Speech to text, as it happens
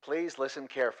Please listen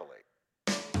carefully.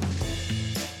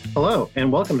 Hello,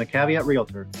 and welcome to Caveat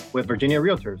Realtor with Virginia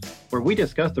Realtors, where we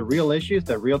discuss the real issues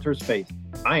that realtors face.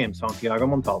 I am Santiago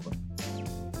Montalvo.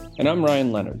 And I'm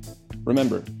Ryan Leonard.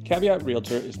 Remember, Caveat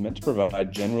Realtor is meant to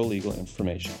provide general legal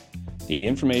information. The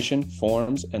information,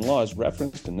 forms, and laws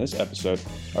referenced in this episode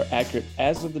are accurate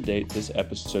as of the date this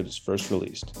episode is first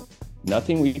released.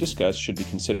 Nothing we discuss should be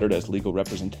considered as legal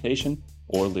representation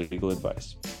or legal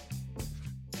advice.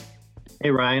 Hey,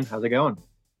 Ryan, how's it going?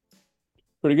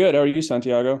 Pretty good. How are you,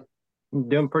 Santiago? I'm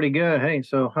doing pretty good. Hey,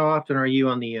 so how often are you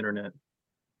on the internet?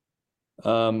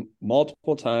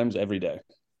 Multiple times every day.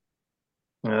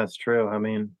 Yeah, that's true.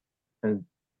 And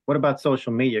what about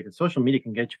social media? Because social media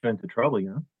can get you into trouble, you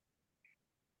know?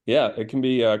 Yeah, it can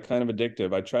be kind of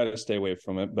addictive. I try to stay away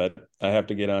from it, but I have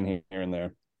to get on here and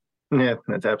there. Yeah,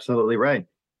 that's absolutely right.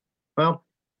 Well,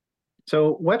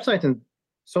 so websites and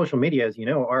social media, as you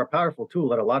know, are a powerful tool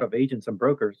that a lot of agents and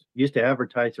brokers use to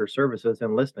advertise their services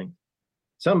and listings.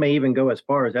 Some may even go as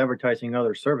far as advertising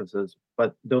other services,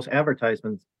 but those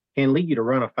advertisements can lead you to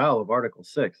run afoul of Article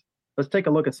 6. Let's take a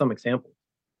look at some examples.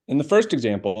 In the first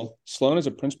example, Sloan is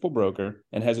a principal broker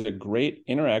and has a great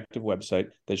interactive website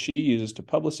that she uses to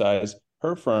publicize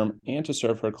her firm and to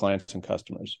serve her clients and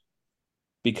customers.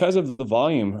 Because of the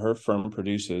volume her firm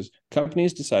produces,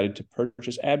 companies decided to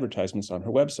purchase advertisements on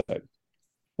her website,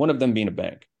 one of them being a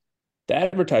bank. The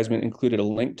advertisement included a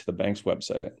link to the bank's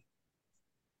website.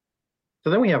 So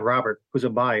then we have Robert, who's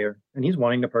a buyer, and he's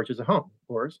wanting to purchase a home, of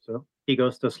course. So he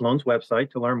goes to Sloan's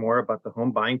website to learn more about the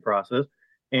home buying process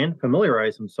and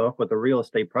familiarize himself with the real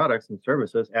estate products and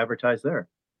services advertised there.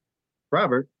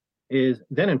 Robert is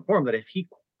then informed that if he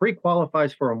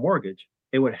pre-qualifies for a mortgage,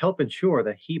 it would help ensure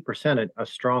that he presented a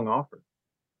strong offer.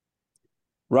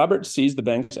 Robert sees the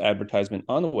bank's advertisement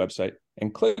on the website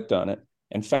and clicked on it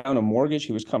and found a mortgage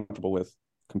he was comfortable with,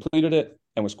 completed it,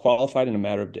 and was qualified in a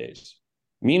matter of days.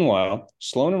 Meanwhile,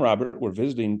 Sloan and Robert were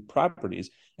visiting properties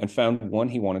and found one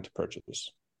he wanted to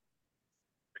purchase.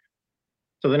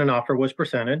 So then an offer was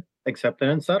presented, accepted,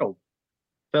 and settled.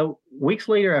 So weeks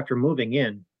later, after moving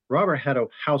in, Robert had a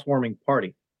housewarming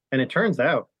party, and it turns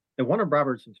out that one of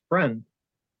Robert's friends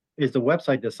is the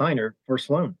website designer for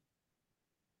Sloan.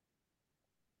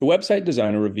 The website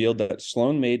designer revealed that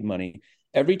Sloan made money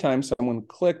every time someone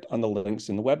clicked on the links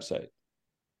in the website.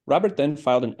 Robert then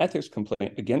filed an ethics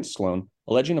complaint against Sloan,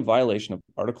 alleging a violation of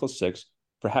Article 6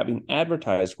 for having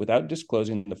advertised without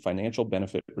disclosing the financial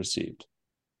benefit received.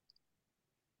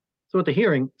 So at the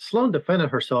hearing, Sloan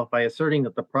defended herself by asserting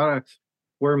that the products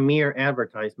were mere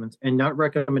advertisements and not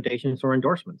recommendations or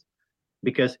endorsements,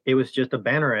 because it was just a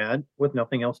banner ad with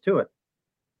nothing else to it.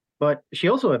 But she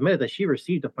also admitted that she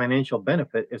received a financial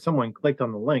benefit if someone clicked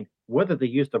on the link, whether they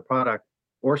used the product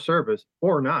or service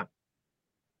or not.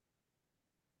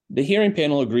 The hearing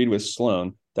panel agreed with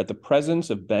Sloan that the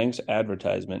presence of bank's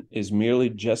advertisement is merely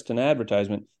just an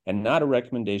advertisement and not a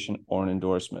recommendation or an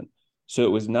endorsement. So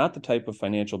it was not the type of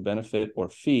financial benefit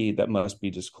or fee that must be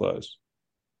disclosed.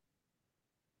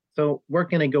 So where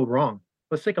can it go wrong?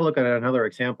 Let's take a look at another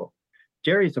example.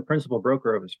 Jerry is the principal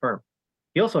broker of his firm.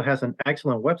 He also has an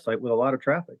excellent website with a lot of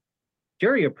traffic.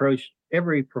 Jerry approached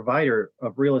every provider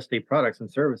of real estate products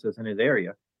and services in his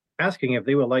area, asking if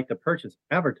they would like to purchase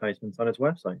advertisements on his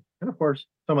website. And of course,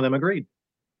 some of them agreed.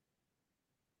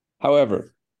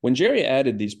 However, when Jerry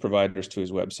added these providers to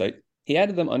his website, he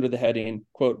added them under the heading,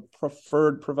 quote,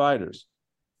 preferred providers.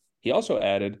 He also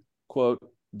added, quote,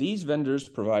 these vendors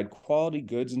provide quality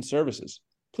goods and services.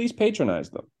 Please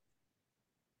patronize them.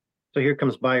 So here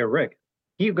comes buyer Rick.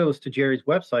 He goes to Jerry's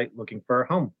website looking for a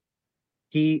home.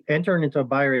 He entered into a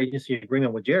buyer agency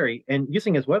agreement with Jerry and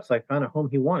using his website found a home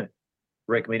he wanted.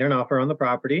 Rick made an offer on the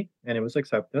property and it was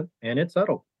accepted and it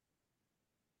settled.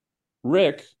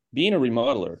 Rick, being a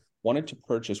remodeler, wanted to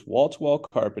purchase wall-to-wall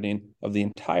carpeting of the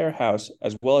entire house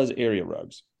as well as area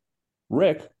rugs.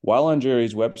 Rick, while on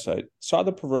Jerry's website, saw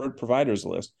the preferred providers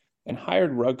list and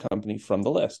hired Rug Company from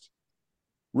the list.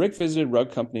 Rick visited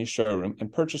Rug Company's showroom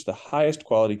and purchased the highest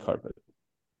quality carpet.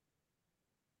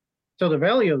 So the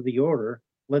value of the order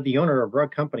led the owner of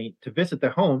Rug Company to visit the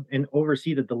home and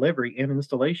oversee the delivery and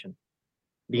installation.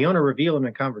 The owner revealed in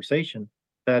a conversation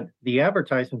that the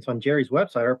advertisements on Jerry's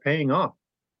website are paying off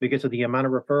because of the amount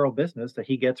of referral business that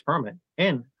he gets from it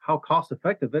and how cost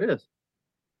effective it is.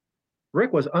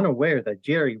 Rick was unaware that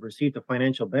Jerry received a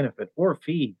financial benefit or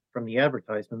fee from the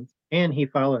advertisements, and he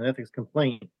filed an ethics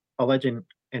complaint alleging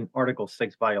an Article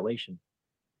 6 violation.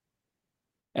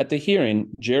 At the hearing,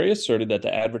 Jerry asserted that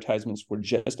the advertisements were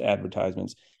just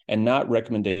advertisements and not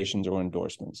recommendations or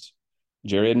endorsements.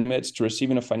 Jerry admits to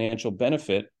receiving a financial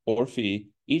benefit or fee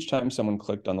each time someone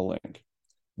clicked on the link.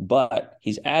 but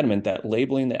he's adamant that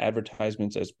labeling the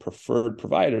advertisements as preferred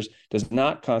providers does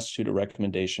not constitute a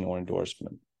recommendation or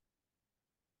endorsement.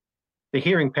 The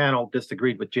hearing panel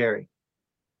disagreed with Jerry.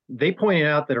 They pointed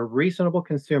out that a reasonable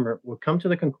consumer would come to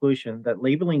the conclusion that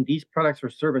labeling these products or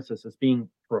services as being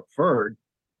preferred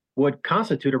would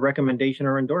constitute a recommendation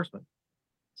or endorsement.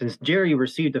 Since Jerry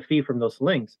received a fee from those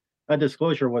links, a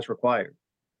disclosure was required.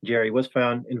 Jerry was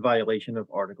found in violation of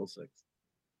Article 6.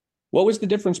 What was the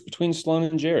difference between Sloan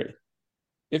and Jerry?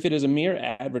 If it is a mere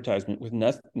advertisement with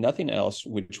nothing else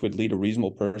which would lead a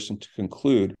reasonable person to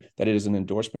conclude that it is an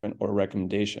endorsement or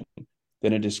recommendation,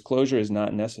 then a disclosure is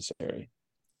not necessary.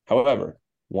 However,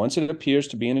 once it appears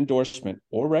to be an endorsement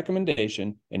or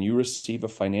recommendation and you receive a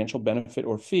financial benefit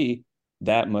or fee,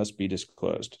 that must be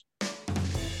disclosed.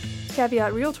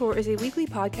 Caveat Realtor is a weekly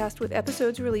podcast with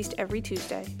episodes released every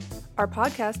Tuesday. Our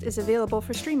podcast is available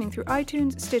for streaming through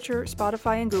iTunes, Stitcher,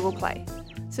 Spotify, and Google Play.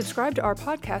 Subscribe to our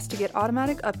podcast to get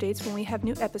automatic updates when we have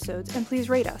new episodes, and please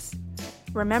rate us.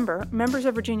 Remember, members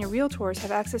of Virginia Realtors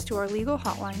have access to our legal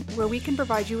hotline where we can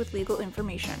provide you with legal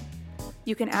information.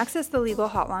 You can access the legal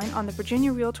hotline on the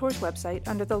Virginia Realtors website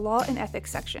under the Law and Ethics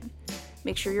section.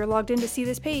 Make sure you're logged in to see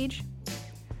this page.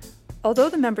 Although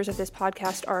the members of this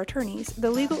podcast are attorneys,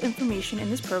 the legal information in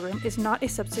this program is not a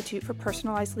substitute for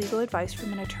personalized legal advice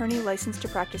from an attorney licensed to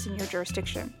practice in your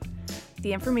jurisdiction.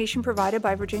 The information provided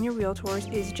by Virginia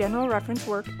Realtors is general reference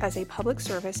work as a public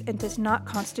service and does not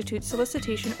constitute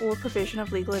solicitation or provision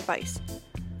of legal advice.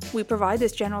 We provide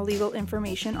this general legal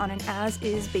information on an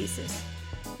as-is basis.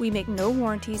 We make no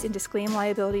warranties and disclaim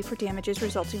liability for damages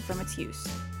resulting from its use.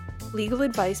 Legal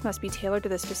advice must be tailored to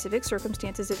the specific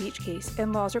circumstances of each case,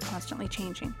 and laws are constantly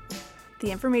changing. The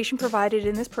information provided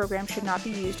in this program should not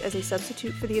be used as a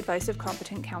substitute for the advice of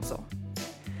competent counsel.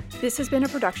 This has been a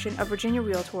production of Virginia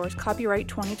Realtors, copyright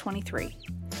 2023.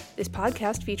 This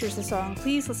podcast features the song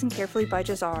Please Listen Carefully by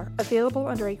Jazar, available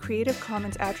under a Creative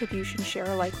Commons Attribution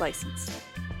Share-alike license.